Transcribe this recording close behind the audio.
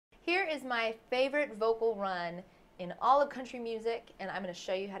is my favorite vocal run in all of country music, and I'm going to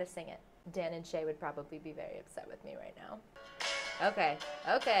show you how to sing it. Dan and Shay would probably be very upset with me right now. Okay,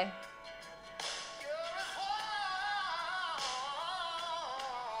 okay.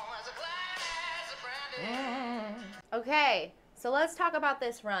 Okay, so let's talk about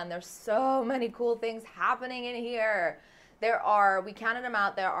this run. There's so many cool things happening in here. We counted them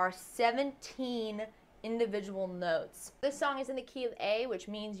out, there are 17 individual notes. This song is in the key of A, which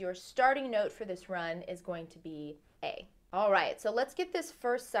means your starting note for this run is going to be A. All right, so let's get this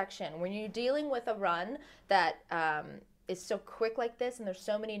first section. When you're dealing with a run that is so quick like this and there's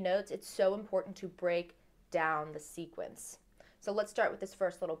so many notes, it's so important to break down the sequence. So let's start with this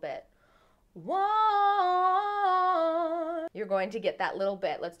first little bit. Warm. You're going to get that little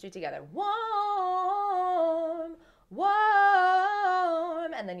bit. Let's do it together. Warm,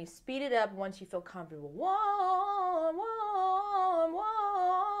 warm. And then you speed it up once you feel comfortable. Warm, warm,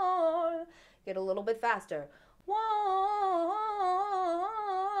 warm. Get a little bit faster. Warm.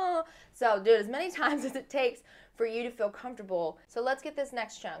 So do it as many times as it takes for you to feel comfortable. So let's get this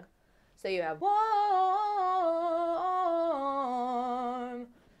next chunk. So you have warm.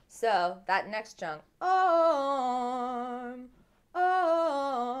 So that next chunk, arm,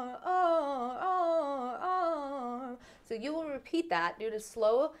 arm, arm, arm, arm. So you will repeat that, do it as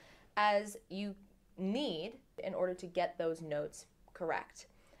slow as you need in order to get those notes correct.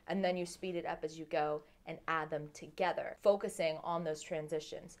 And then you speed it up as you go and add them together, focusing on those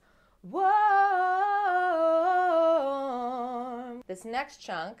transitions. Warm. This next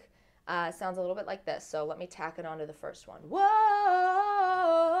chunk sounds a little bit like this, so let me tack it onto the first one. Warm,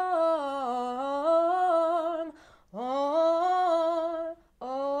 warm,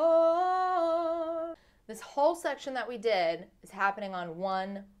 warm. This whole section that we did is happening on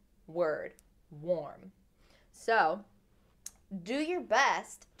one word, warm. So do your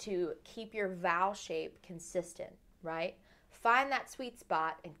best to keep your vowel shape consistent, right? Find that sweet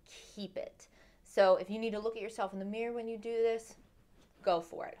spot and keep it. So if you need to look at yourself in the mirror when you do this, go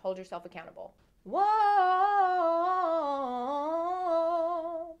for it. Hold yourself accountable. Whoa.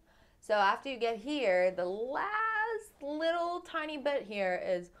 So after you get here, the last little tiny bit here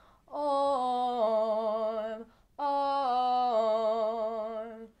is arm,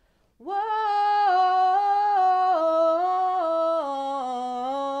 arm, warm.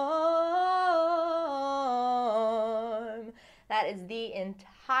 That is the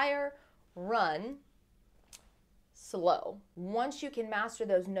entire run. Slow. Once you can master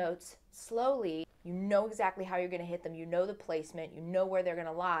those notes slowly, you know exactly how you're going to hit them, you know the placement, you know where they're going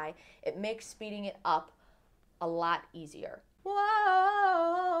to lie. It makes speeding it up a lot easier. Whoa.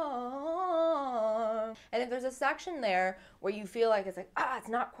 And if there's a section there where you feel like it's like, it's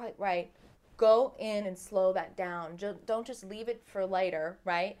not quite right, go in and slow that down. Don't just leave it for later,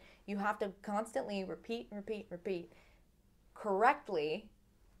 right? You have to constantly repeat, repeat, repeat correctly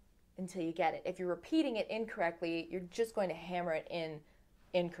until you get it. If you're repeating it incorrectly, you're just going to hammer it in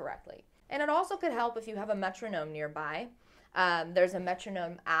incorrectly. And it also could help if you have a metronome nearby. There's a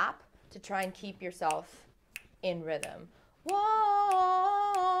metronome app to try and keep yourself in rhythm. Whoa.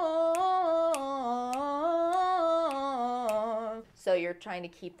 So you're trying to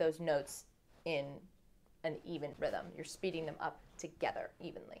keep those notes in an even rhythm. You're speeding them up together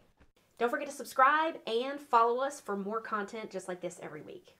evenly. Don't forget to subscribe and follow us for more content just like this every week.